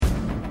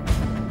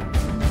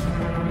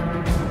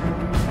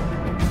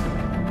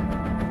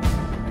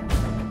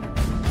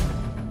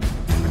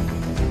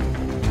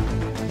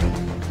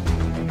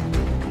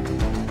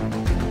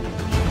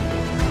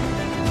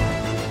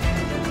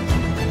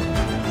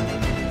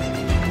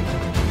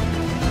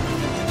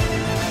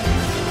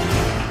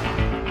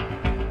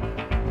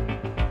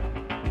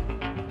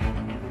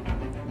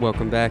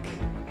Welcome back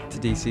to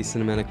DC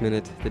Cinematic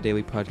Minute, the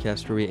daily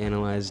podcast where we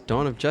analyze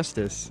Dawn of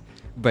Justice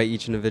by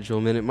each individual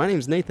minute. My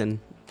name's Nathan.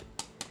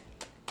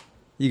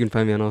 You can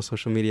find me on all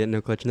social media at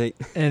NoClutchNate.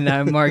 And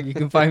I'm Mark. You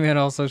can find me on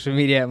all social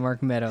media at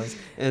Mark Meadows.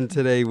 And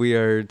today we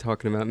are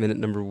talking about minute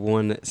number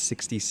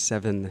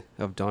 167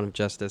 of Dawn of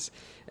Justice.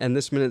 And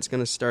this minute's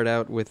going to start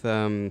out with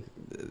the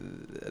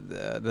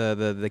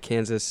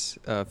Kansas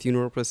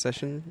funeral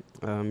procession,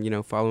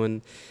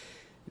 following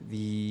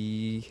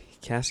the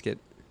casket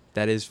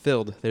that is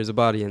filled. There's a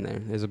body in there.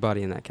 There's a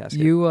body in that casket.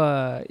 You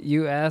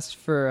asked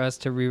for us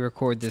to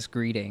re-record this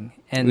greeting,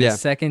 and the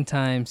second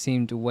time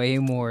seemed way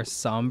more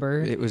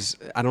somber. It was,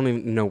 I don't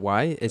even know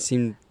why. It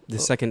seemed the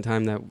second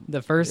time that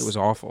it was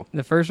awful.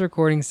 The first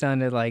recording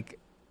sounded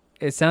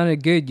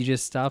good. You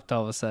just stopped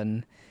all of a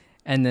sudden.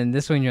 And then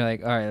this one you're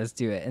like, all right, let's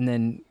do it. And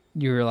then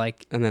you were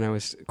like... And then I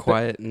was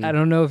quiet. And I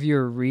don't know if you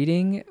were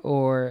reading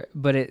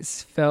but it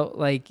felt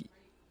like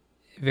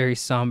very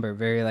somber,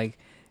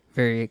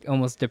 very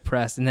almost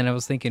depressed. And then I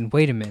was thinking,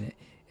 wait a minute,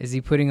 is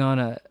he putting on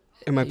a...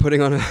 Am I putting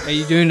on a... Are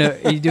you doing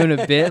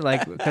a bit,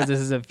 like, because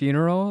this is a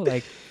funeral?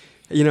 Like...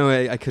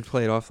 I could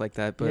play it off like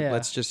that, but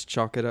let's just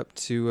chalk it up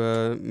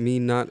to me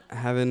not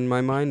having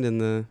my mind in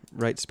the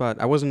right spot.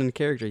 I wasn't in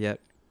character yet.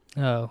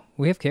 Oh,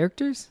 we have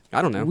characters?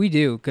 I don't know. We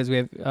do, because we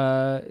have,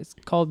 it's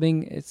called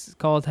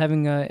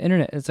having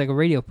internet. It's like a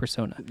radio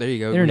persona. There you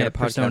go. Internet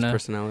podcast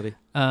personality.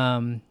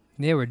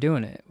 Yeah, we're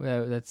doing it.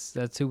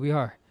 That's who we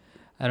are.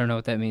 I don't know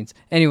what that means.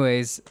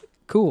 Anyways,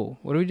 cool.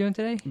 What are we doing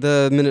today?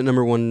 The minute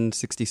number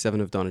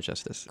 167 of Dawn of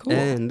Justice. Cool.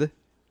 And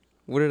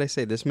what did I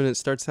say? This minute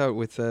starts out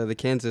with the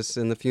Kansas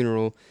and the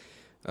funeral,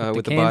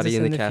 with the body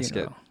in the casket.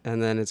 Funeral.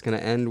 And then it's going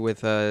to end with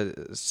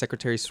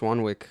Secretary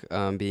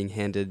Swanwick being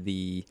handed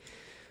the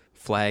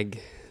flag,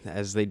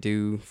 as they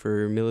do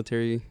for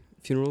military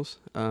funerals.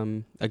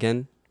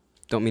 Again,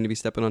 don't mean to be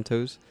stepping on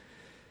toes,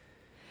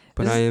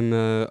 but I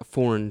am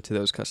foreign to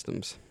those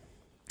customs.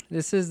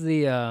 This is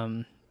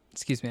the...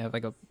 excuse me, I have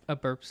like a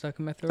burp stuck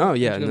in my throat. Oh,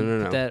 yeah,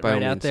 no. Put that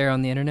right out there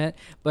on the internet.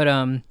 But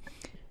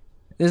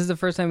this is the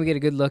first time we get a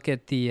good look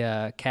at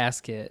the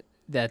casket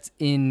that's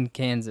in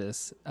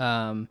Kansas.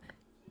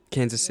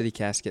 Kansas City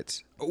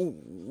caskets.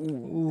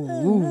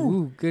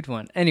 Ooh, good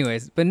one.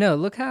 Anyways, but no,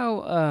 look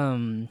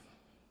how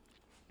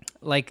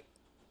like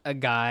a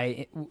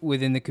guy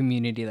within the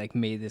community like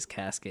made this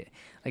casket.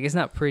 Like, it's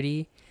not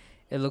pretty.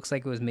 It looks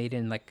like it was made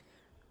in like,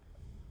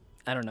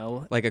 I don't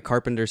know. Like a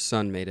carpenter's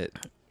son made it.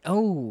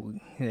 Oh,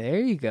 there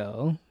you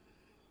go.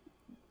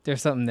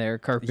 There's something there,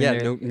 carpenter.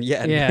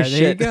 Yeah, there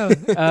you go.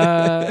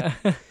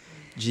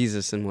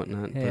 Jesus and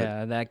whatnot.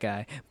 Yeah, that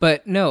guy.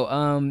 But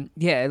no,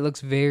 it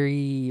looks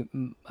very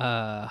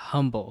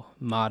humble,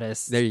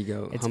 modest. There you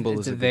go. Humble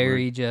is a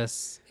very good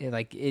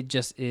word. it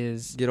just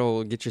is.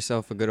 Get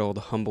yourself a good old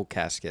humble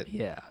casket.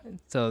 Yeah.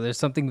 So there's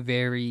something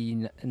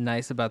very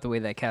nice about the way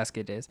that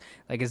casket is.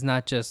 Like, it's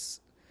not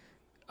just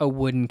a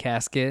wooden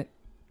casket.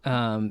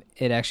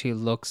 It actually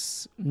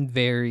looks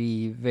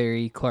very,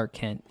 very Clark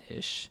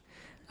Kent-ish,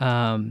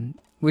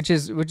 which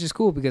is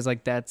cool because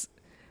like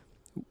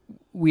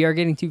we are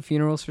getting two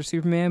funerals for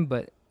Superman,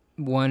 but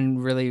one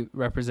really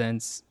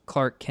represents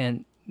Clark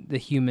Kent, the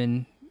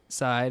human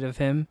side of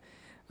him,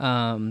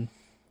 the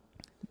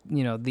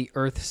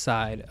Earth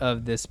side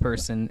of this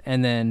person,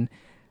 and then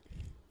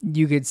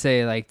you could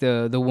say like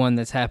the one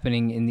that's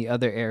happening in the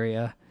other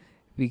area.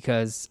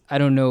 Because I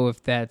don't know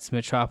if that's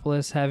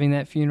Metropolis having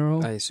that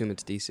funeral. I assume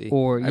it's DC.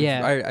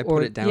 I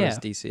put it down as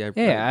DC.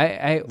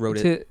 I wrote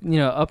it.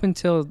 Up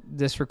until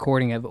this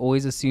recording, I've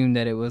always assumed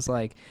that it was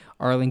like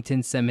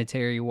Arlington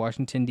Cemetery,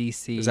 Washington,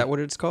 DC. Is that what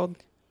it's called?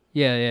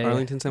 Yeah.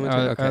 Arlington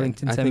Cemetery? Okay.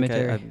 Arlington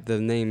Cemetery. I think the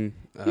name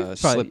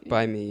slipped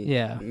by me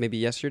maybe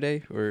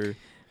yesterday or...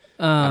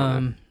 I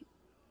don't know.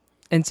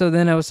 And so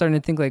then I was starting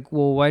to think like,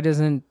 well, why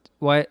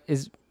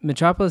is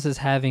Metropolis is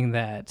having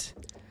that...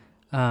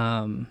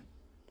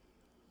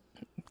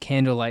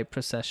 candlelight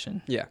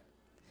procession. Yeah.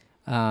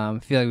 I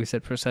feel like we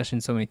said procession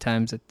so many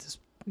times at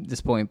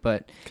this point,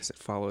 but because it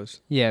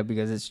follows. Yeah,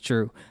 because it's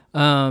true.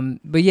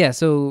 But yeah,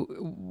 so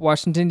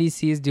Washington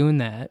D.C. is doing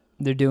that.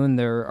 They're doing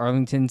their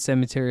Arlington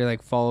Cemetery,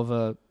 like fall of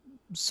a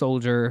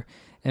soldier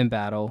in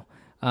battle,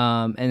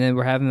 and then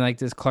we're having like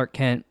this Clark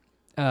Kent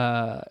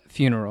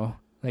funeral.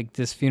 Like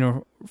this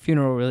funeral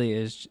really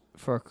is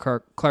for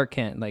Clark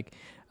Kent. Like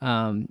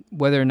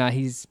whether or not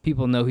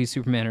people know he's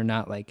Superman or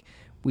not. Like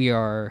we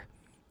are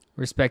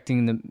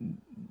respecting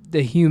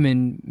the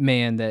human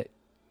man that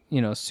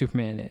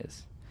Superman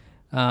is.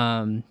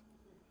 But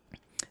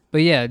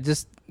yeah,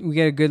 just we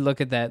get a good look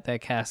at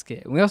that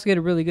casket. We also get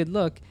a really good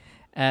look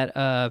at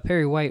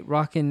Perry White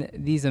rocking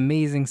these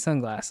amazing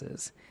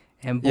sunglasses.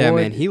 And boy, yeah,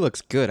 man, he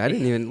looks good. I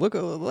didn't even look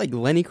like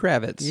Lenny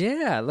Kravitz.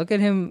 Yeah, look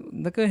at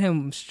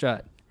him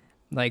strut.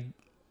 Like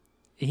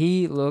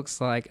he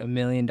looks like $1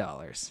 million.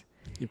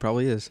 He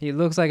probably is. He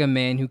looks like a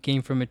man who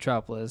came from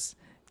Metropolis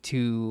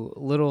to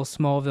little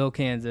Smallville,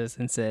 Kansas,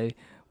 and say,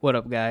 "What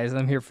up, guys?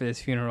 I'm here for this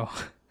funeral."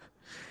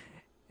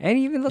 And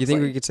he even looks. You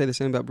think we could say the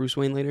same about Bruce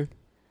Wayne later?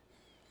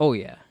 Oh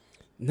yeah.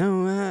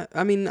 No,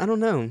 I mean I don't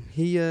know.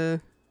 He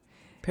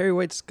Perry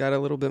White's got a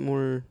little bit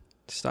more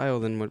style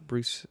than what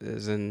Bruce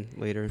is in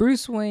later.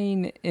 Bruce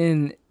Wayne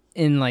in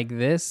like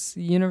this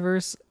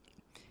universe,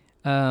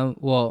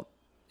 well,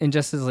 in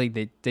Justice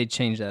League they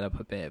changed that up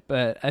a bit,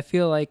 but I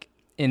feel like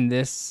in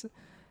this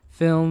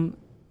film,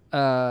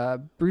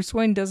 Bruce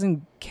Wayne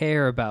doesn't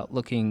care about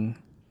looking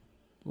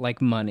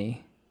like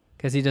money,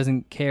 because he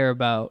doesn't care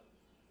about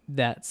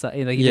that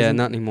side. Like,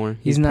 not anymore.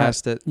 He's not,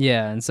 past it.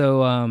 Yeah, and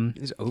so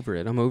he's over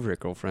it. I'm over it,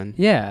 girlfriend.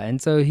 Yeah,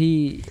 and so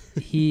he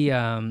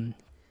doesn't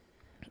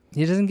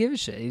give a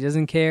shit. He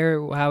doesn't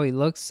care how he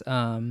looks.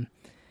 Doesn't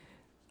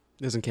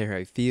care how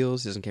he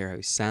feels. Doesn't care how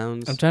he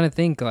sounds. I'm trying to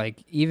think.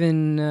 Like,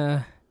 even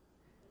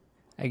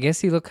I guess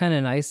he looked kind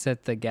of nice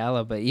at the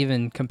gala, but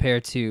even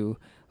compared to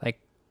like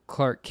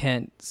Clark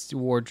Kent's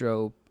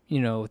wardrobe,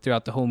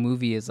 throughout the whole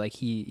movie is like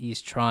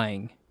he's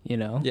trying,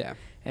 Yeah.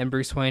 And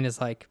Bruce Wayne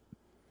is like,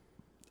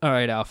 all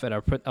right, outfit,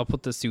 I'll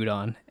put the suit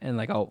on and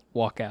like I'll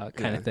walk out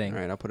kind of thing. All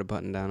right, I'll put a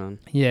button down on.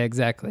 Yeah,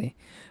 exactly.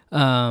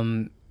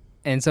 And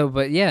so,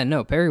 but yeah,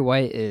 no, Perry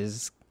White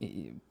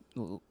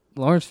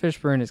Lawrence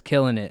Fishburne is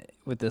killing it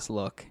with this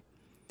look.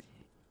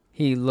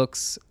 He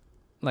looks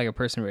like a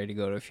person ready to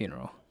go to a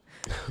funeral.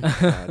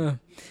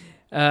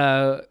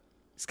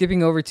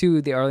 Skipping over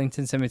to the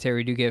Arlington Cemetery,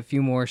 we do get a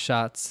few more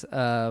shots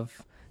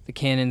of the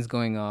cannons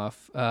going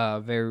off.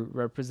 Very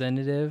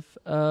representative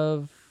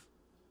of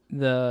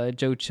the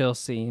Joe Chill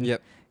scene.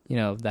 Yep.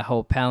 The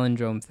whole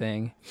palindrome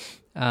thing.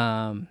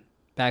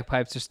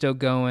 Bagpipes are still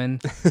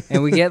going,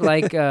 and we get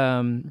like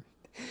a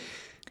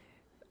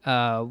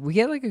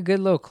good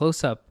little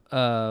close up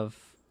of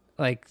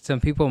like some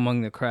people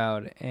among the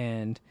crowd,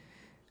 and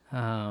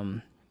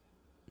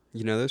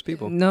those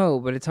people. No,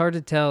 but it's hard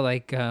to tell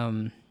like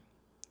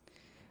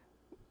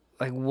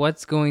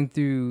what's going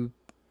through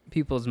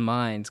people's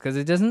minds, because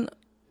it doesn't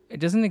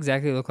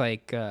exactly look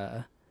like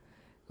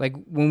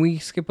when we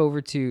skip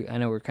over to, I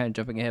know we're kind of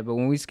jumping ahead, but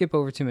when we skip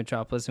over to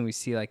Metropolis and we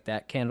see like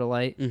that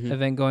candlelight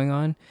event going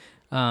on,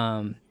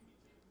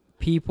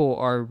 people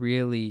are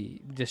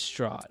really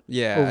distraught.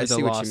 Yeah, over I the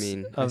see loss what you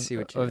mean. Of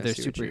their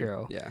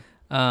superhero. Yeah.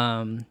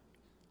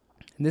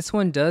 This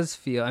one does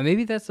feel, and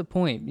maybe that's the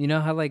point. You know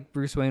how like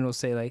Bruce Wayne will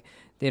say like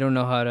they don't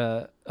know how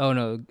to. Oh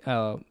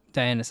no,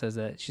 Diana says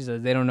that. She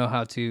says they don't know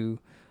how to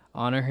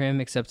honor him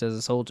except as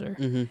a soldier.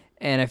 Mm-hmm.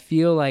 And I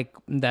feel like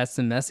that's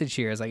the message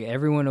here. Is like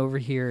everyone over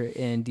here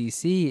in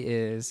DC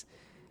is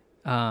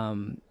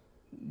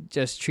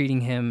just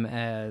treating him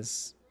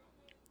as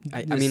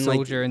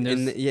soldier. Like,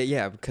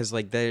 and because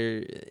like they're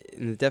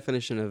in the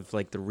definition of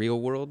like the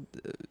real world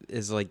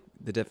is like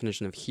the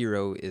definition of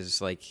hero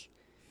is like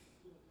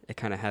it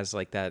kind of has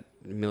like that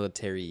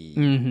military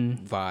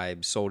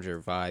vibe,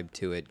 soldier vibe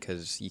to it,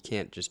 because you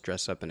can't just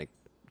dress up in a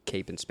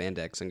cape and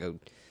spandex and go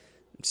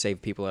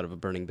save people out of a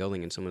burning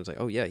building and someone's like,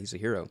 oh yeah, he's a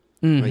hero.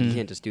 Like, you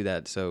can't just do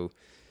that. So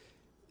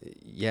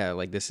yeah,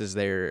 like this is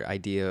their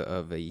idea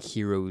of a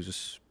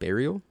hero's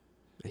burial,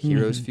 a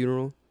hero's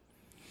funeral.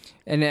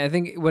 And I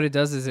think what it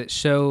does is it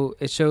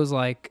shows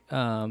like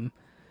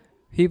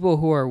people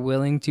who are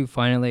willing to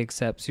finally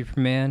accept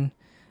Superman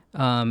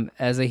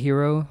as a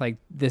hero, like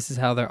this is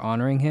how they're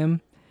honoring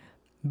him.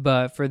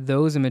 But for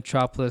those in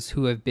Metropolis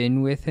who have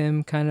been with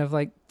him kind of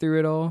like through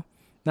it all,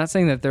 not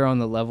saying that they're on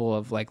the level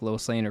of like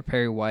Lois Lane or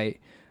Perry White,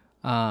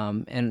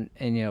 and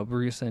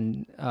Bruce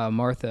and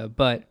Martha,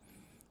 but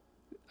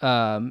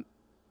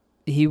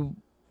he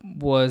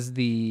was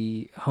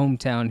the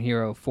hometown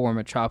hero for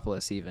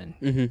Metropolis even.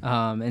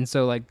 And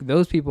so like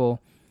those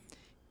people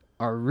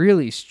are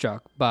really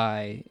struck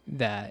by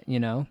that,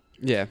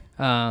 Yeah.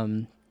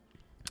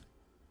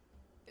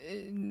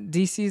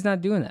 DC's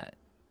not doing that.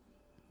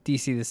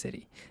 DC the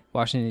city,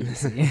 Washington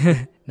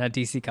DC, not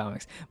DC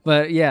Comics.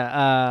 But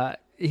yeah,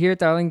 here at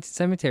the Arlington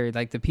Cemetery,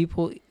 like the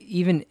people,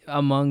 even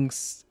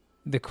amongst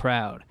the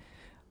crowd,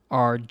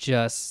 are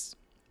just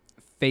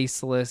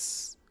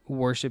faceless,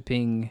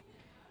 worshiping.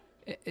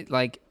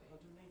 Like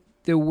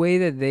the way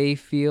that they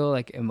feel,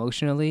 like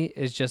emotionally,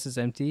 is just as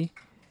empty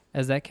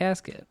as that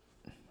casket.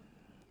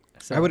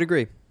 So, I would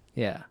agree.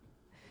 Yeah,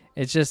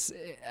 it's just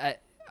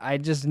I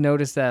just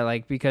noticed that,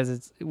 like, because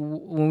it's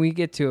when we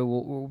get to it,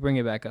 we'll bring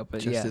it back up.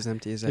 But just as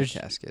empty as that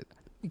casket.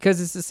 Because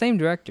it's the same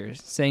director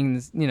saying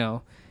this,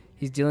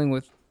 he's dealing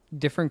with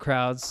different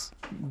crowds,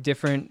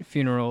 different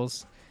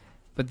funerals,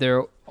 but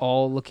they're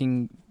all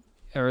reacting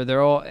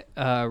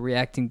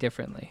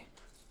differently.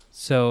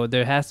 So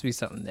there has to be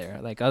something there.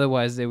 Like,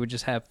 otherwise they would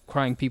just have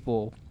crying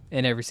people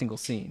in every single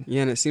scene.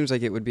 Yeah, and it seems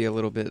like it would be a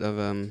little bit of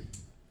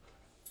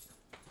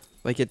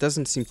like, it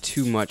doesn't seem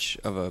too much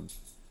of a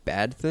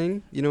bad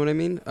thing, you know what I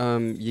mean?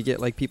 You get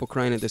like people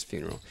crying at this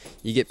funeral,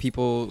 you get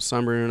people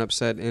somber and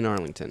upset in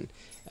Arlington,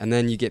 and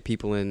then you get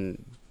people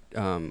in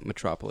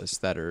Metropolis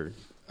that are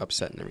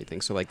upset and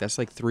everything. So like that's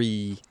like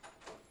three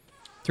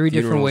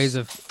different ways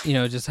of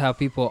just how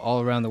people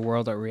all around the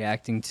world are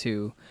reacting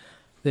to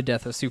the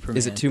death of Superman.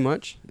 Is it too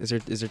much? Is there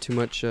too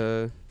much?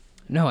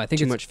 No, I think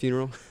too much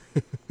funeral.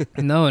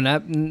 No,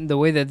 not the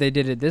way that they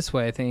did it this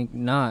way. I think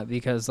not,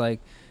 because like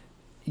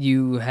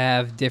you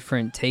have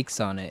different takes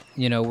on it.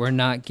 You know, we're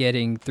not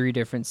getting 3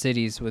 different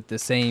cities with the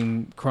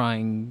same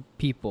crying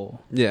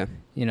people. Yeah.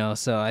 You know,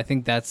 so I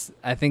think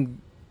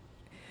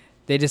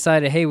they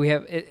decided, hey, we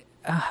have it.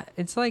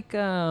 It's like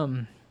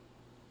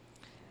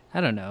I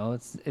don't know.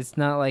 It's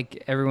not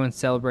like everyone's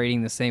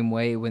celebrating the same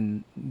way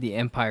when the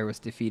Empire was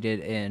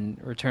defeated in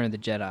Return of the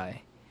Jedi.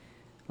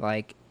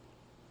 Like,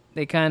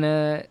 they kind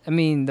of, I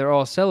mean, they're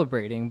all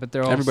celebrating, but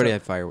they're all... Everybody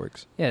had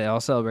fireworks. Yeah, they're all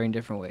celebrating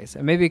different ways.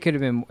 And maybe it could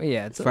have been...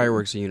 Yeah,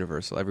 fireworks are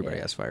universal. Everybody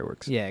has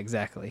fireworks. Yeah,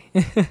 exactly.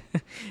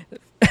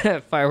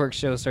 Fireworks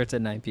show starts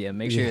at 9 p.m.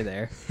 Make sure you're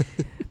there.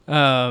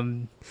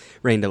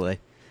 Rain delay.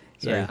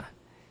 Sorry.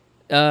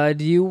 Yeah.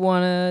 Do you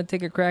want to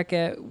take a crack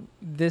at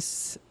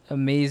this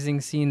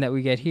amazing scene that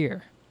we get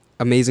here?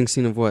 Amazing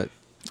scene of what?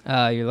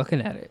 You're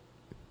looking at it.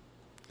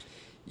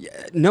 Yeah,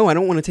 no, I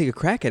don't want to take a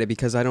crack at it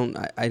because I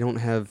don't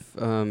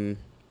have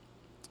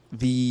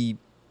the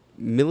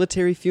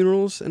military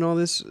funerals and all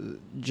this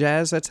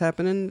jazz that's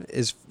happening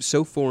is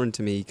so foreign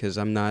to me because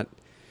I'm not.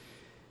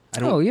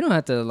 You don't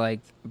have to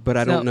like. But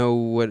I don't know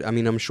what I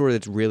mean. I'm sure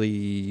it's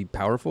really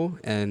powerful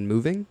and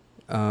moving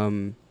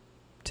to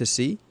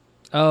see.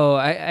 Oh,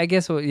 I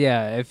guess.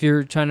 Yeah, if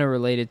you're trying to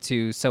relate it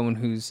to someone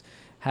who's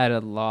had a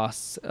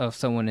loss of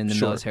someone in the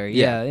military,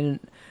 yeah.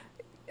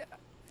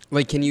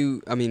 Like, can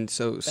you? I mean,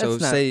 so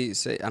say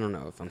I don't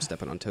know if I'm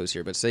stepping on toes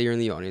here, but say you're in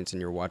the audience and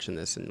you're watching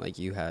this, and like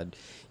you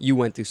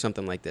went through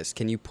something like this.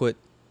 Can you put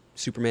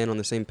Superman on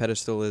the same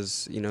pedestal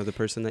as the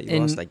person that you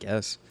lost? I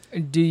guess.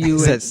 Do you?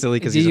 Is that silly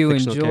because he's a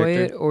fictional character? Do you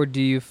enjoy it, or do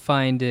you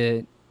find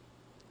it?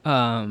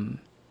 Do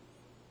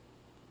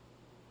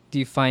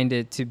you find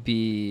it to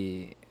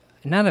be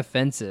not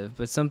offensive,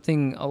 but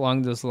something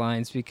along those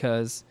lines?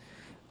 Because,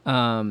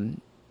 like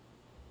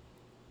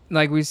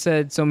we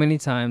said so many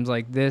times,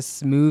 like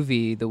this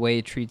movie, the way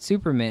it treats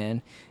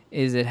Superman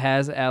is it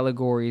has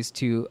allegories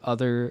to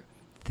other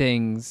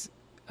things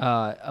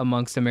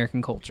amongst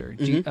American culture.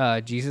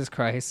 Mm-hmm. Jesus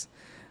Christ,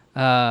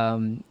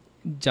 John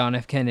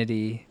F.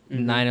 Kennedy,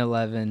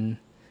 9/11.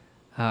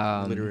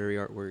 Literary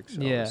artworks,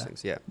 all those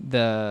things, yeah.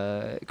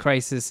 The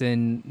crisis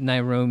in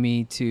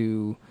Nairobi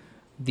to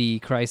the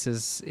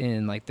crisis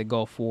in like the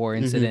Gulf War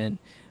incident,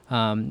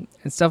 and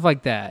stuff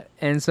like that.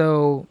 And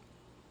so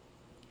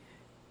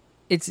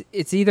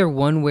it's either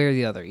one way or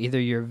the other. Either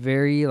you're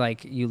very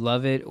like you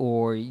love it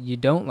or you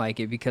don't like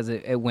it because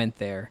it went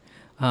there.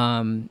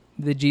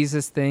 The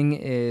Jesus thing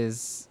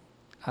is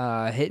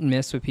hit and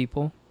miss with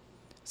people.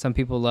 Some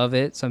people love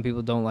it, some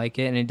people don't like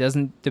it, and it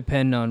doesn't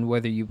depend on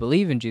whether you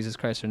believe in Jesus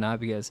Christ or not,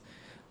 because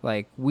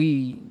like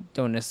we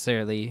don't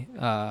necessarily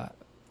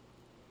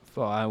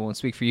well, I won't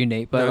speak for you,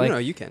 Nate, but no,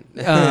 you can.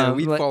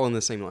 We fall in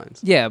the same lines.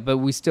 Yeah, but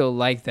we still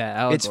like that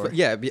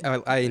allegory.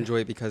 I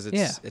enjoy it because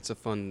it's a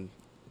fun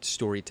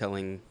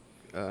storytelling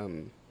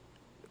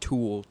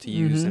tool to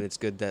use, and it's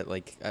good that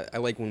like I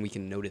like when we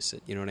can notice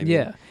it. You know what I mean?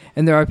 Yeah,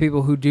 and there are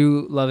people who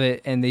do love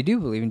it and they do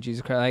believe in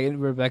Jesus Christ.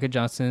 Like Rebecca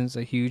Johnson is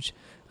a huge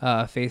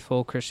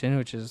faithful Christian,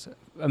 which is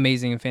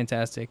amazing and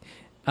fantastic.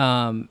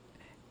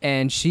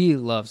 And she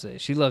loves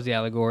it. She loves the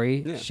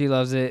allegory. Yeah. She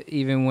loves it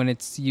even when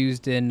it's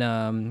used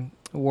in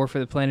War for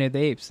the Planet of the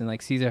Apes, and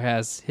like Caesar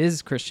has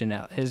his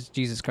his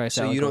Jesus Christ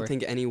allegory. So you don't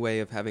think any way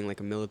of having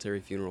like a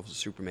military funeral for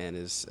Superman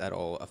is at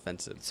all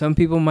offensive? Some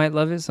people might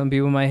love it, some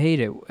people might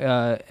hate it.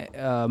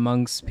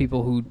 Amongst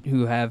people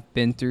who have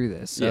been through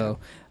this, so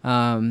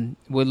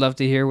would love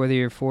to hear whether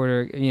you're for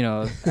it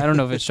or I don't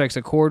know if it strikes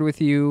a chord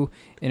with you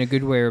in a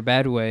good way or a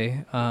bad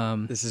way.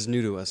 This is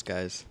new to us,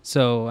 guys.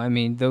 So I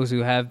mean, those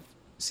who have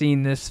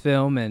seen this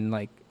film and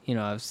like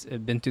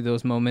I've been through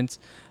those moments.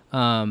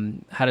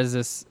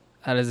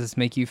 How does this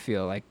make you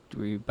feel? Like,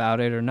 were you about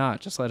it or not?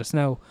 Just let us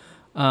know.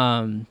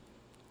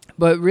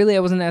 But really,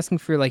 I wasn't asking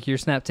for like your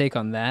snap take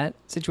on that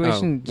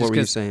situation. What were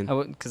you saying?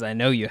 Because I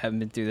know you haven't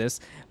been through this,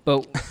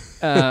 but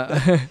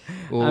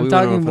well, I'm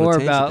talking more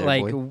about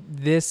like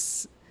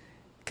this,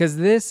 because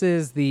this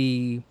is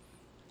those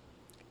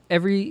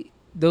 3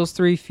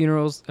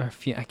 funerals. Or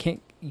you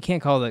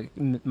can't call the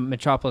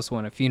Metropolis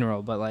one a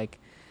funeral, but like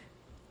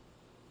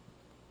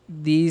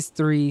these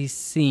 3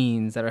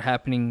 scenes that are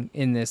happening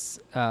in this.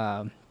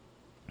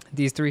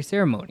 These 3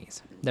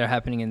 ceremonies that are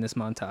happening in this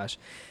montage.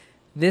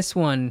 This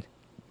one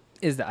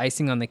is the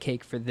icing on the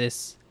cake for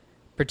this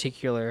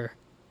particular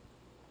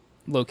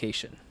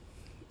location.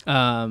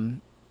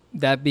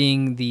 That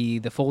being the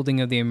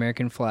folding of the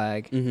American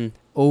flag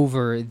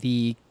over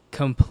the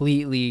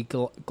completely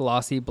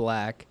glossy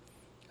black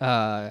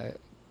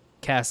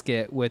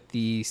casket with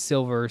the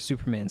silver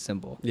Superman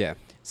symbol. Yeah.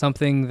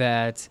 Something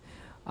that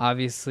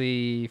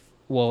obviously,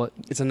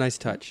 it's a nice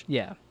touch.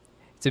 Yeah.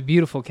 It's a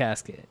beautiful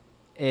casket.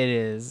 It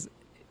is,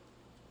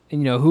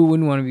 who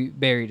wouldn't want to be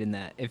buried in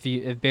that?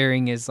 If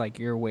burying is like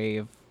your way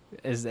of,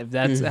 if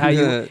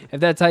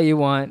that's how you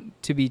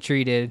want to be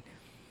treated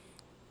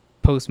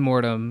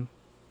post-mortem,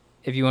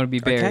 if you want to be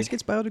buried. Are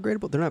caskets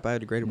biodegradable? They're not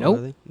biodegradable, nope.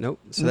 Are they? Nope.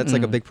 So that's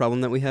like a big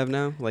problem that we have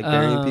now, like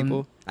burying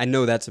people. I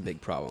know that's a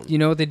big problem. You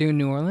know what they do in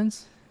New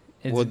Orleans?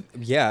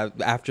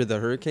 After the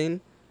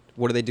hurricane,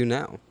 what do they do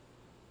now?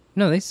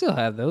 No, they still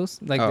have those,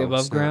 like the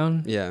above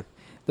ground. Yeah.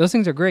 Those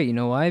things are great. You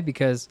know why?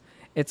 Because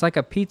it's like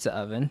a pizza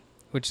oven,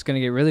 which is going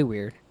to get really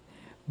weird.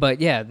 But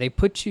yeah, they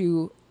put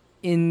you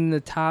in the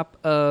top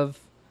of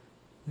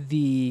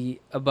the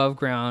above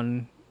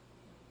ground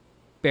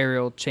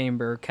burial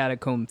chamber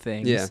catacomb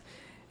things. Yeah.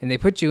 And they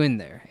put you in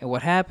there. And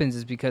what happens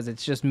is, because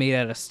it's just made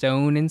out of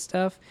stone and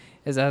stuff,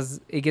 is as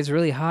it gets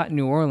really hot in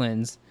New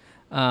Orleans,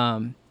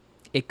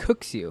 it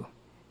cooks you.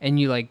 And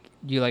you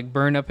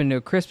burn up into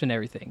a crisp and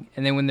everything.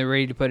 And then when they're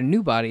ready to put a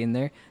new body in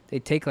there, they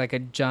take like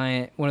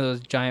one of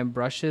those giant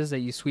brushes that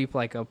you sweep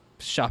like a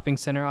shopping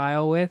center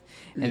aisle with,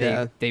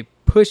 and they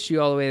push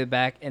you all the way to the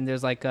back, and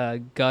there's like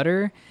a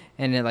gutter,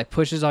 and it like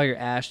pushes all your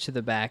ash to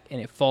the back,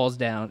 and it falls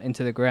down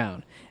into the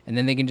ground. And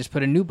then they can just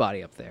put a new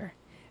body up there.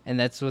 And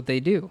that's what they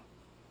do.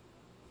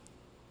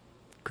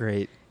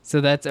 Great.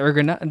 So that's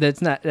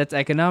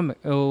economic.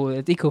 Oh,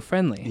 it's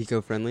eco-friendly.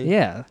 Eco-friendly?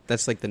 Yeah.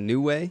 That's like the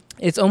new way?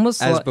 It's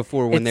almost as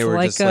before when they were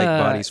like just like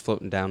bodies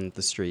floating down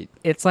the street.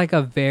 It's like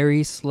a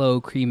very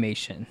slow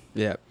cremation.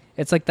 Yeah.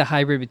 It's like the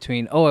hybrid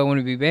between, I want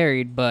to be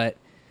buried, but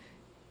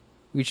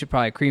we should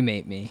probably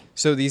cremate me.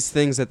 So these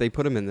things that they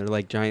put them in, they're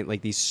like giant,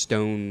 like these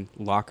stone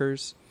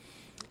lockers.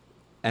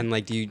 And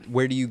like,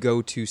 where do you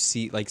go to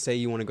see, like say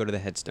you want to go to the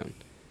headstone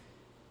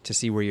to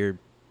see where you're...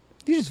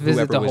 You just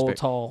visit the whole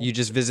tall. You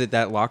just visit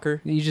that locker?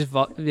 You just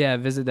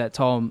visit that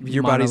tall.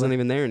 Your body's not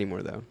even there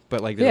anymore, though.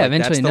 But like, eventually,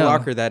 that's the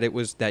locker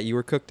that you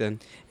were cooked in.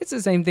 It's the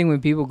same thing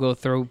when people go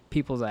throw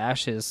people's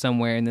ashes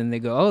somewhere, and then they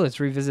go, let's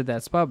revisit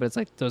that spot. But it's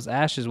like those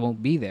ashes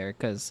won't be there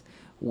because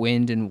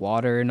wind and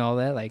water and all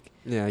that. Like,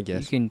 yeah, I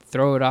guess you can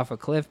throw it off a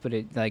cliff, but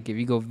if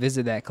you go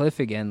visit that cliff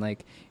again,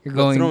 like you're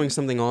going throwing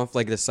something off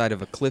like the side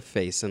of a cliff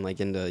face and like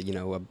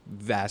into a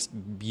vast,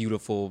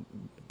 beautiful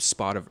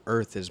spot of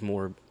earth is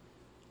more.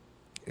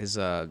 Is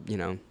it's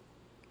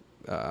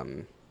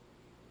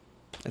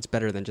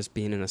better than just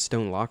being in a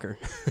stone locker.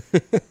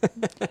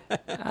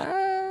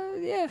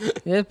 yeah,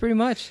 pretty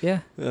much, yeah.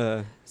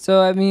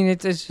 So I mean,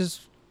 it's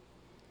just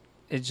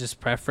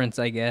preference,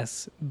 I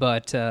guess.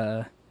 But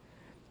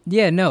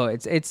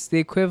it's the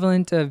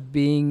equivalent of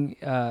being,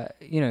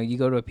 you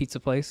go to a pizza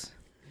place,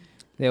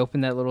 they open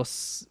that little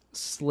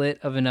slit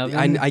of an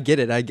oven. I get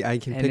it. I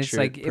can and picture it's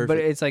like, it. But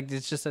it's like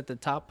it's just at the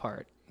top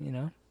part. They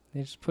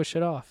just push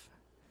it off.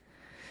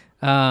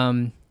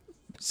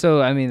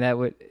 So I mean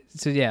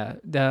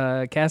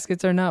the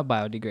caskets are not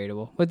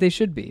biodegradable, but they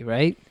should be,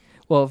 right?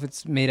 Well, if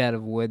it's made out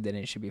of wood, then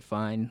it should be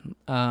fine.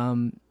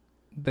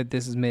 But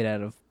this is made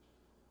out of,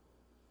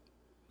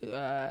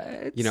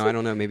 I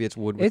don't know. Maybe it's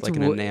wood with like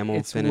an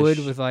enamel finish. It's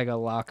wood with like a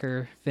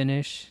lacquer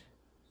finish.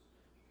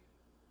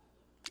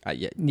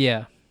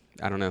 Yeah.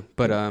 I don't know,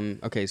 but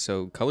okay.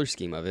 So color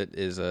scheme of it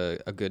is a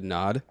good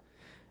nod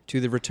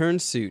to the return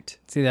suit.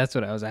 See, that's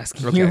what I was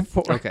asking you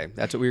for. Okay,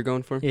 that's what we were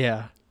going for.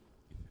 Yeah.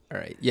 All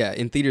right. Yeah,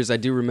 in theaters, I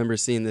do remember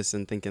seeing this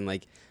and thinking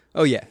like,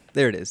 oh yeah,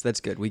 there it is. That's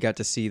good. We got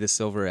to see the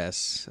silver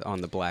S on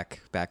the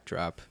black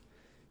backdrop.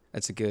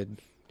 That's a good...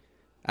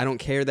 I don't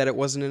care that it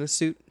wasn't in a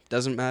suit.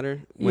 Doesn't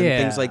matter. When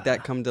things like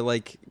that come to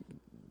like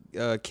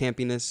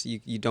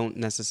campiness, you don't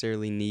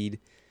necessarily need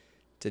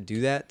to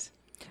do that.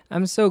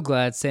 I'm so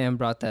glad Sam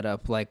brought that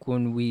up. Like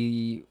when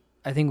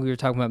I think we were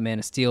talking about Man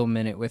of Steel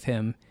minute with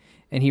him,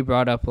 and he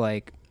brought up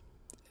like,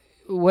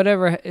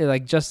 whatever,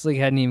 like Justice League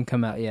hadn't even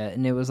come out yet,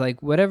 and it was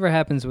like whatever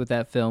happens with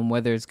that film,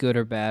 whether it's good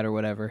or bad or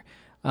whatever,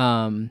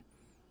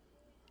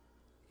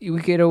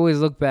 we could always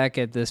look back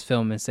at this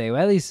film and say,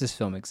 well, at least this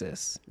film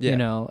exists,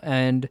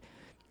 and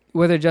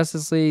whether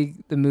Justice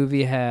League the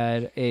movie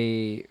had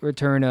a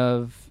return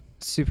of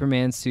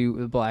Superman suit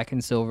with black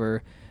and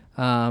silver,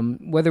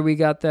 whether we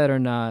got that or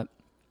not,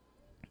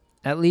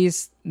 at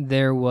least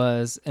there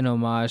was an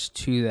homage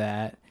to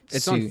that.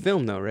 It's suit. on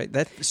film, though, right?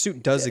 That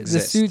suit does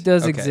exist. The suit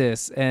does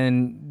exist,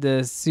 and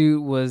the suit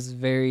was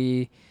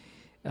very...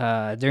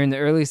 during the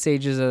early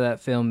stages of that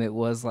film, it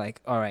was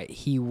like, all right,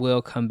 he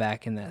will come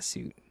back in that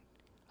suit.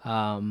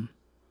 But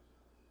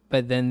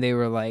then they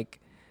were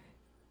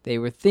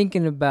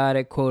thinking about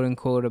it, quote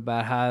unquote,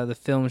 about how the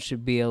film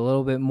should be a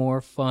little bit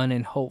more fun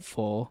and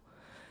hopeful,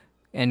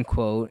 end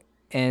quote.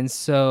 And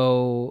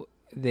so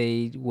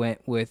they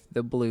went with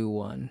the blue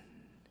one.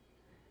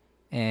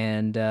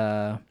 And,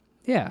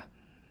 yeah.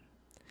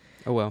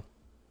 Oh, well.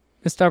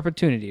 Missed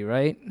opportunity,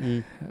 right?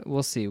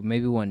 We'll see.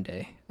 Maybe one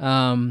day.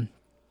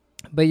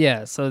 But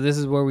yeah, so this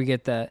is where we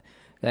get that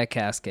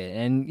casket.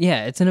 And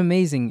yeah, it's a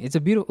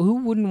beautiful, who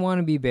wouldn't want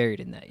to be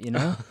buried in that,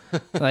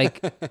 Like,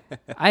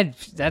 I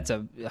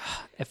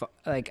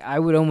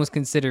would almost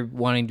consider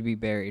wanting to be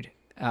buried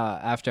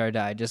after I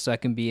die, just so I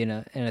can be in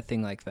a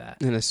thing like that.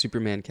 In a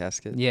Superman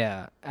casket.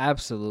 Yeah,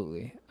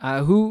 absolutely.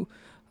 I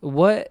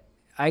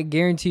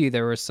guarantee you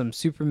there were some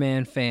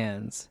Superman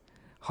fans,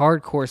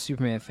 hardcore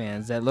Superman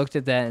fans, that looked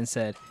at that and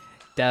said,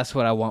 that's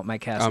what I want my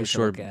casket I'm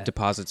sure to look at.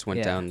 Deposits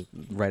went down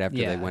right after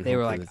they went home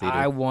were from like, the theater.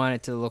 I want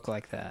it to look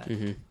like that.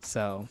 Mm-hmm.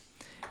 So,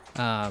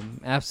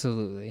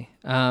 absolutely.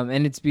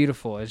 And it's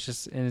beautiful.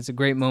 It's a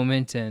great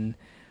moment. And,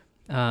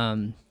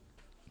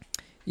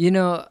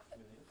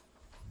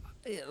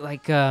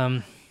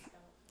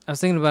 I was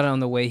thinking about it on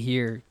the way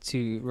here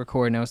to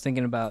record, and I was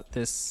thinking about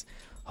this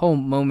whole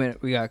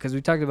moment we got, because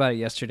we talked about it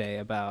yesterday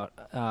about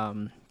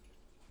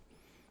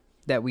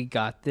that we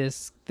got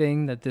this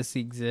thing, that this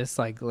exists,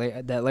 like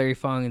that Larry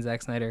Fong and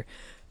Zack Snyder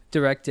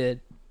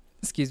directed,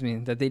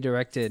 that they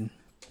directed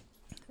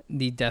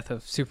the death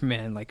of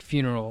Superman, like,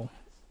 funeral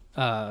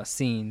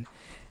scene.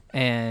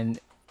 And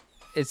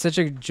it's such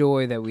a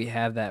joy that we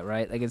have that,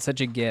 right? Like, it's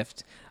such a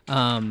gift.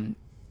 And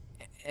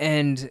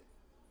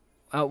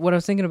what I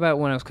was thinking about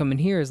when I was coming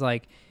here is,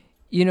 like,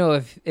 you know,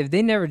 if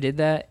they never did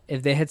that,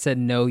 if they had said,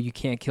 no, you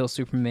can't kill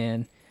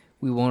Superman,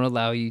 we won't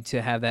allow you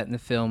to have that in the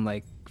film,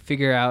 like,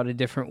 figure out a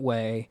different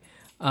way,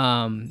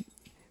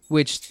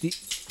 which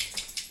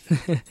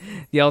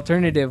the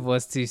alternative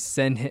was to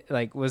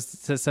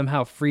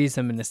somehow freeze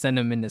him and to send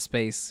him into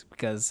space,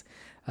 because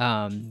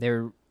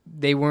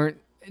they weren't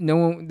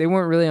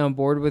really on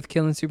board with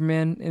killing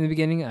Superman in the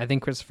beginning. I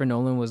think Christopher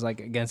Nolan was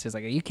like against it. It's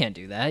like, you can't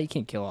do that. You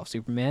can't kill off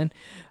Superman.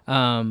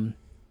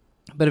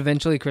 But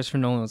eventually Christopher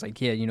Nolan was like,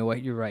 yeah, you know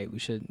what? You're right. We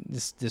should,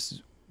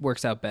 this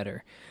works out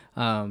better.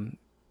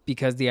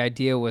 Because the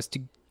idea was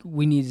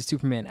we needed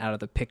Superman out of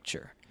the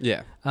picture.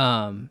 Yeah.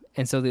 And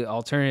so the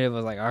alternative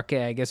was like,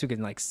 okay, I guess we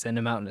can, like, send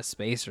him out into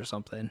space or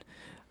something.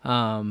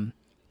 But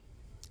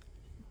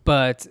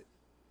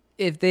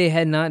if they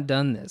had not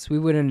done this, we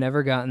would have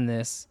never gotten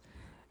this.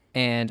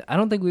 And I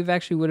don't think we've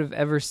actually would have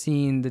ever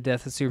seen the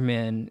death of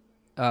Superman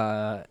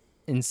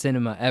in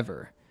cinema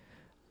ever.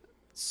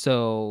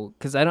 So,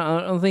 because I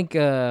don't think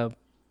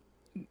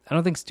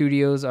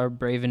studios are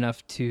brave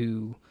enough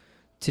to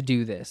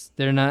do this.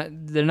 They're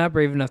not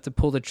brave enough to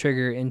pull the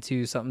trigger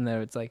into something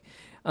that it's like,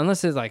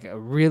 unless it's like a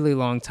really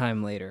long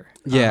time later.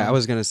 Yeah, I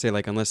was gonna say,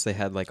 like, unless they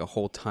had like a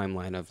whole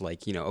timeline of,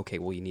 like, you know, okay,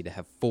 well, you need to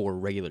have 4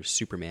 regular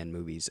Superman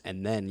movies,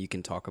 and then you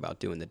can talk about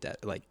doing the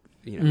death, like,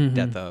 you know,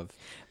 death of.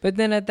 But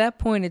then at that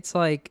point, it's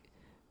like,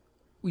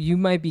 you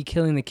might be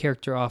killing the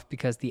character off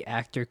because the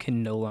actor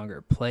can no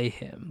longer play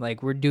him.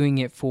 Like, we're doing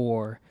it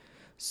for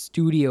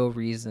studio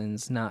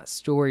reasons, not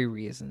story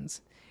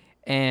reasons.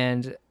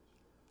 And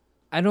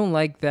I don't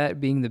like that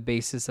being the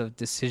basis of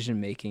decision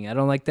making. I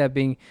don't like that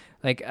being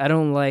like,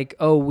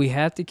 oh, we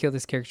have to kill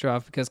this character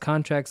off because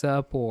contract's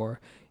up, or,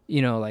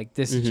 you know, like,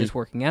 this is just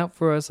working out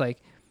for us.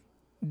 Like,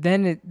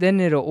 then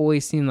it'll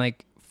always seem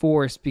like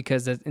forced,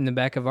 because in the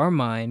back of our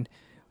mind,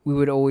 we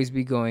would always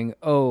be going,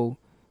 you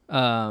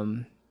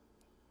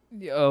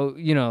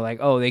know, like,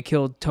 oh, they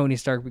killed Tony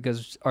Stark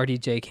because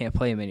RDJ can't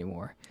play him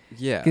anymore.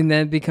 Yeah. And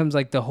then it becomes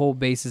like the whole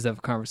basis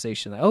of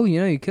conversation. Like, oh, you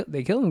know,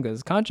 they killed him because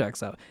his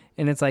contract's up.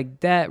 And it's like,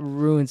 that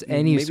ruins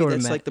any Maybe sort of...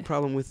 Maybe that's like the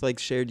problem with, like,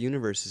 shared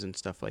universes and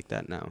stuff like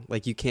that now.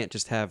 Like, you can't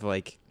just have,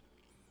 like,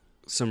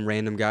 some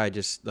random guy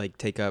just, like,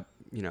 take up,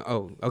 you know,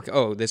 oh, okay,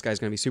 oh, this guy's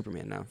going to be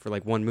Superman now for,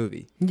 like, one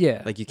movie.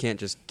 Yeah. Like, you can't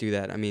just do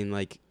that. I mean,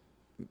 like,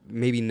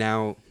 maybe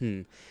now,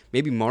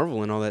 maybe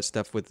Marvel and all that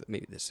stuff, with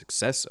maybe the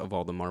success of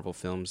all the Marvel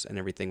films and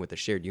everything with the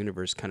shared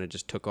universe, kind of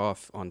just took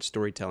off on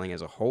storytelling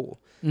as a whole.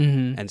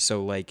 And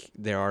so, like,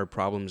 there are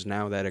problems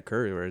now that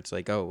occur where it's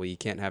like, oh, well, you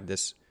can't have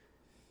this,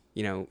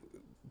 you know,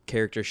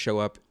 character show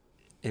up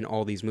in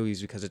all these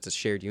movies because it's a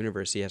shared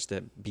universe. He has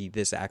to be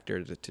this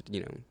actor to you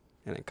know,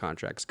 and then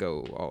contracts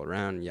go all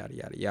around, yada,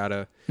 yada,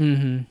 yada.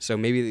 So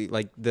maybe,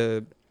 like,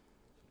 the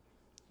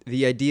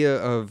idea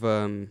of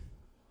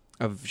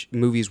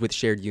movies with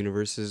shared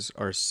universes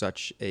are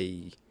such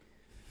a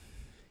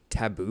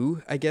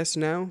taboo, I guess.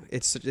 Now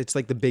it's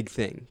like the big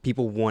thing.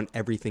 People want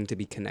everything to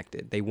be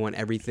connected. They want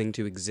everything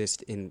to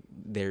exist in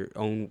their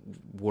own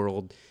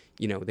world.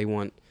 You know, they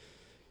want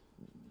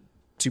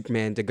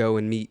Superman to go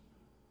and meet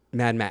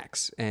Mad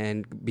Max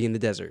and be in the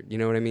desert. You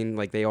know what I mean?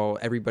 Like,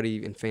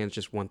 everybody and fans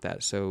just want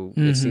that. So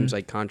it seems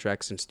like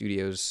contracts and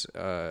studios,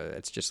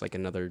 it's just like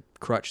another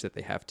crutch that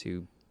they have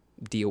to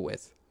deal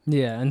with.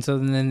 Yeah, and so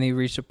then they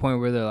reach a point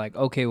where they're like,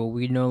 okay, well,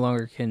 we no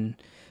longer can...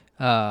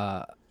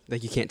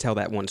 like, you can't tell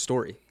that one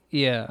story.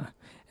 Yeah.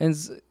 And,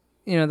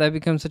 you know, that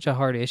becomes such a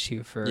hard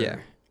issue for... Yeah.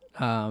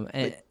 And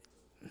like,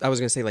 I was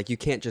going to say, like, you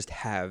can't just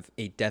have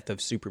a Death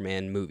of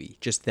Superman movie.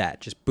 Just that.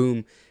 Just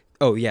boom.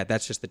 Oh, yeah,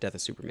 that's just the Death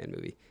of Superman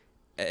movie.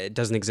 It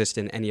doesn't exist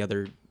in any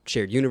other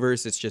shared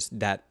universe. It's just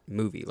that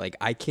movie. Like,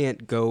 I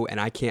can't go and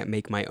I can't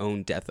make my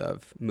own Death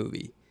of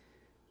movie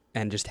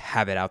and just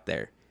have it out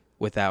there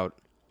without...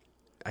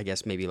 I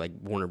guess maybe, like,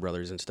 Warner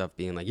Brothers and stuff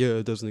being like, yeah,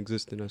 it doesn't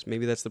exist in us.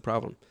 Maybe that's the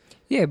problem.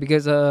 Yeah,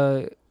 because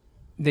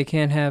they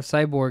can't have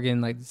Cyborg in,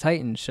 like, the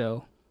Titans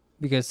show,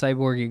 because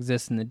Cyborg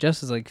exists in the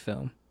Justice League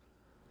film.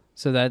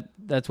 So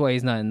that's why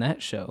he's not in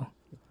that show.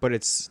 But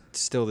it's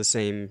still the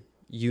same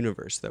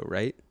universe, though,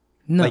 right?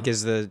 No. Like,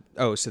 so the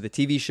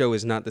TV show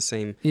is not the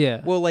same.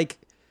 Yeah. Well, like,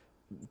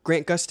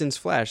 Grant Gustin's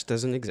Flash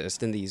doesn't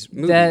exist in these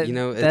movies. You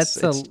know, that's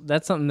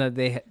something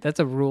that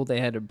that's a rule they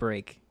had to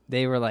break.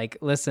 They were like,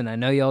 listen, I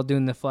know y'all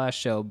doing the Flash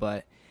show,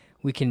 but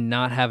we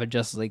cannot have a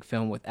Justice League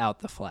film without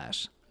the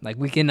Flash. Like,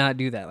 we cannot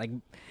do that. Like,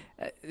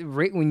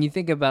 right when you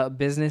think about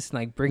business and,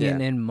 like, bringing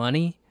in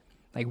money,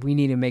 like, we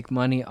need to make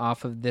money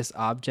off of this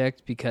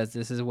object because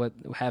this is what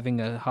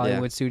having a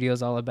Hollywood studio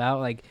is all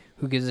about. Like,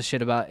 who gives a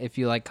shit about if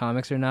you like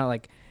comics or not?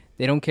 Like,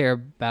 They don't care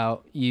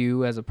about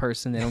you as a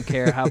person. They don't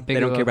care how big. They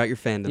don't care about your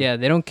fandom. Yeah,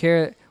 they don't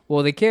care.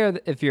 Well, they care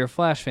if you're a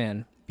Flash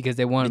fan because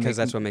they want to. Because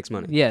that's what makes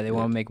money. Yeah, they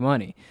want to make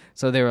money.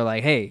 So they were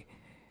like, "Hey,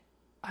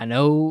 I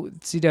know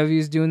CW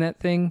is doing that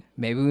thing.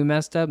 Maybe we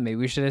messed up. Maybe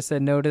we should have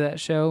said no to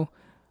that show.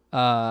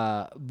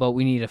 But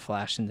we need a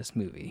Flash in this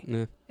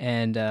movie,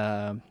 and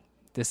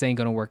this ain't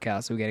gonna work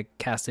out. So we got to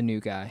cast a new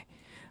guy."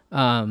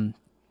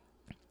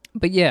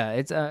 But yeah,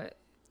 it's.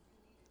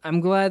 I'm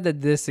glad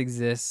that this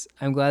exists.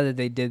 I'm glad that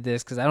they did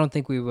this because I don't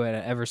think we would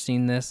have ever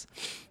seen this,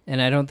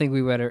 and I don't think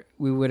we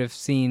would have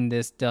seen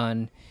this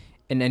done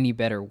in any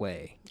better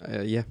way.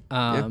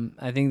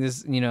 I think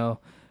this,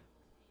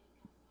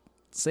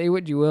 say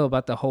what you will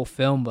about the whole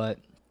film, but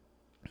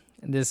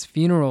this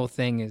funeral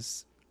thing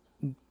is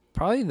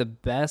probably the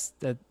best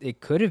that it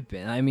could have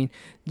been. I mean,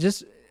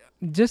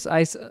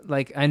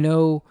 I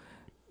know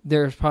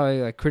there's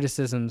probably like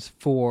criticisms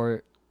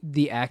for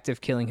the act of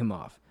killing him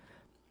off.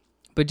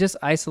 But just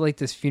isolate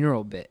this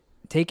funeral bit.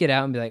 Take it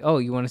out and be like, oh,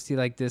 you want to see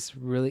like this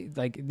really,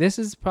 like this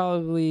is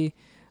probably,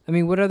 I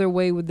mean, what other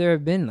way would there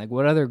have been? Like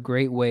what other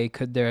great way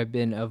could there have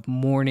been of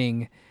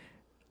mourning,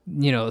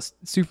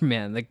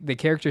 Superman, like the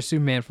character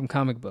Superman from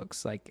comic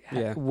books? Like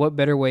what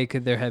better way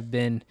could there have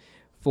been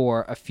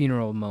for a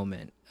funeral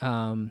moment?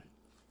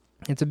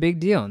 It's a big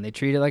deal and they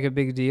treat it like a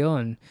big deal.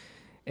 And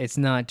it's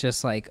not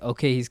just like,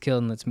 okay, he's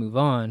killed and let's move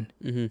on.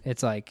 Mm-hmm.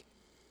 It's like,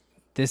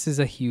 this is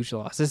a huge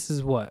loss. This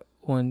is what?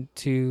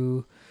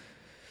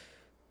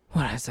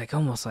 It's like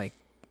almost like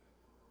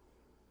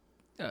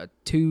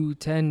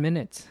 10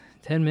 minutes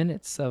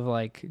of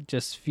like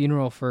just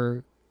funeral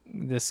for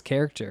this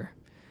character.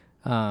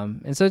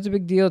 And so it's a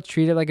big deal.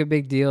 Treat it like a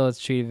big deal. It's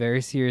treated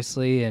very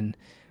seriously, and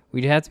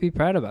we'd have to be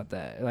proud about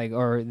that. Like,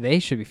 or they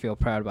should feel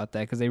proud about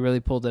that because they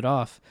really pulled it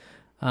off.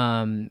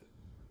 And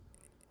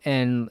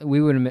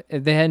we would have,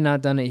 if they had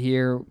not done it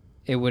here,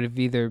 it would have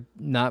either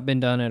not been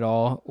done at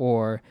all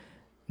or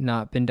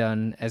not been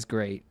done as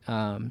great.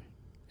 And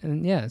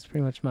yeah, it's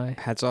pretty much my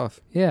hats off.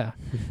 Yeah.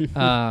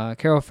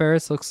 Carol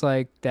Ferris looks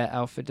like that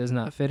outfit does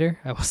not fit her.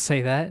 I will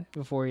say that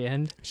before we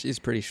end. She's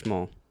pretty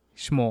schmall.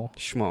 Small.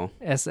 SMOL.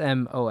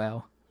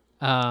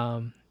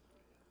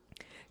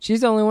 She's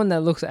the only one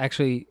that looks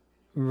actually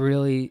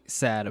really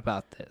sad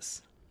about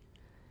this.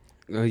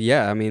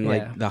 Yeah, I mean,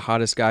 like the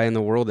hottest guy in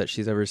the world that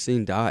she's ever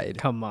seen died.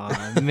 Come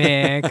on,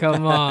 man.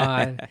 Come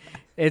on.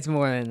 It's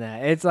more than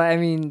that. It's like, I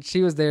mean,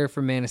 she was there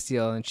for Man of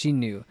Steel, and she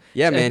knew.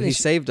 Yeah, man, he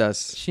saved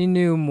us. She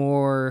knew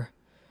more.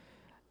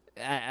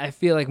 I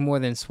feel like more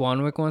than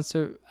Swanwick wants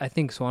to. I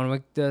think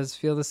Swanwick does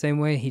feel the same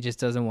way. He just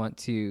doesn't want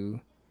to.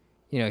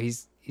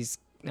 He's.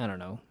 I don't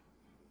know.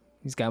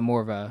 He's got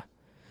more of a.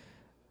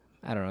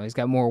 I don't know. He's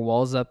got more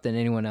walls up than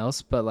anyone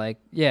else. But like,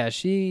 yeah,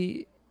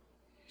 she's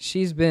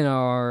been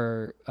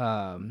our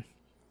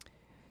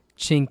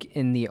chink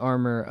in the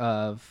armor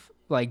of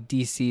like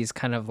DC's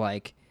kind of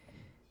like.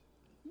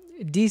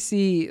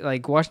 DC,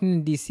 like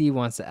Washington DC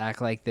wants to act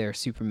like they're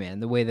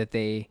Superman, the way that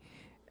they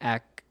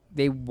act.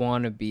 They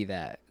want to be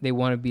that. They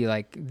want to be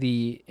like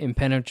the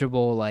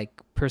impenetrable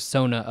like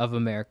persona of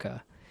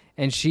America.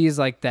 And she's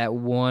like that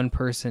one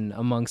person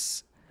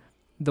amongst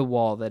the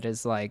wall that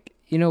is like,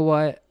 you know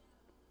what?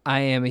 I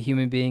am a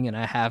human being and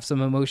I have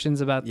some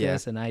emotions about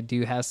this, and I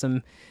do have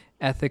some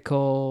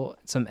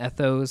ethos.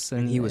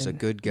 And he was a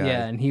good guy.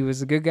 Yeah, and he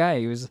was a good guy.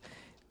 He was a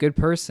good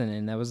person.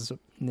 And that was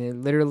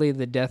literally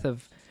the death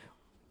of,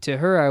 to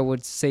her, I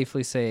would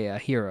safely say a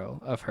hero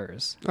of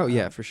hers. Oh,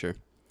 yeah, for sure.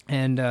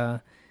 And,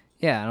 I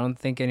don't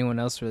think anyone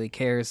else really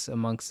cares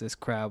amongst this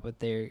crowd, but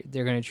they're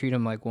going to treat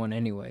him like one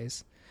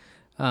anyways.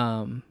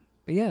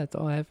 But yeah, that's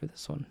all I have for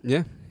this one.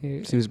 Yeah,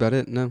 seems about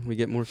it. No, we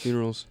get more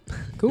funerals.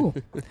 Cool.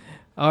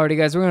 Alrighty,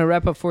 guys, we're going to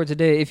wrap up for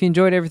today. If you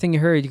enjoyed everything you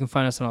heard, you can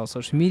find us on all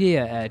social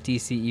media at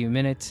DCU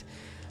Minute.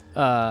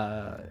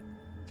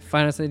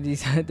 Find us at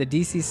the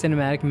DC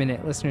Cinematic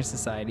Minute Listener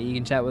Society. You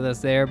can chat with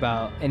us there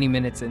about any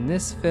minutes in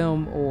this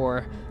film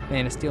or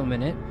Man of Steel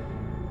Minute.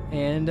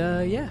 And,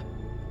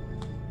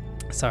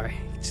 Sorry.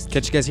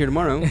 Catch you guys here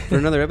tomorrow for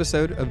another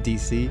episode of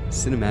DC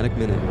Cinematic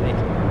Minute. Thank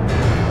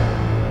you.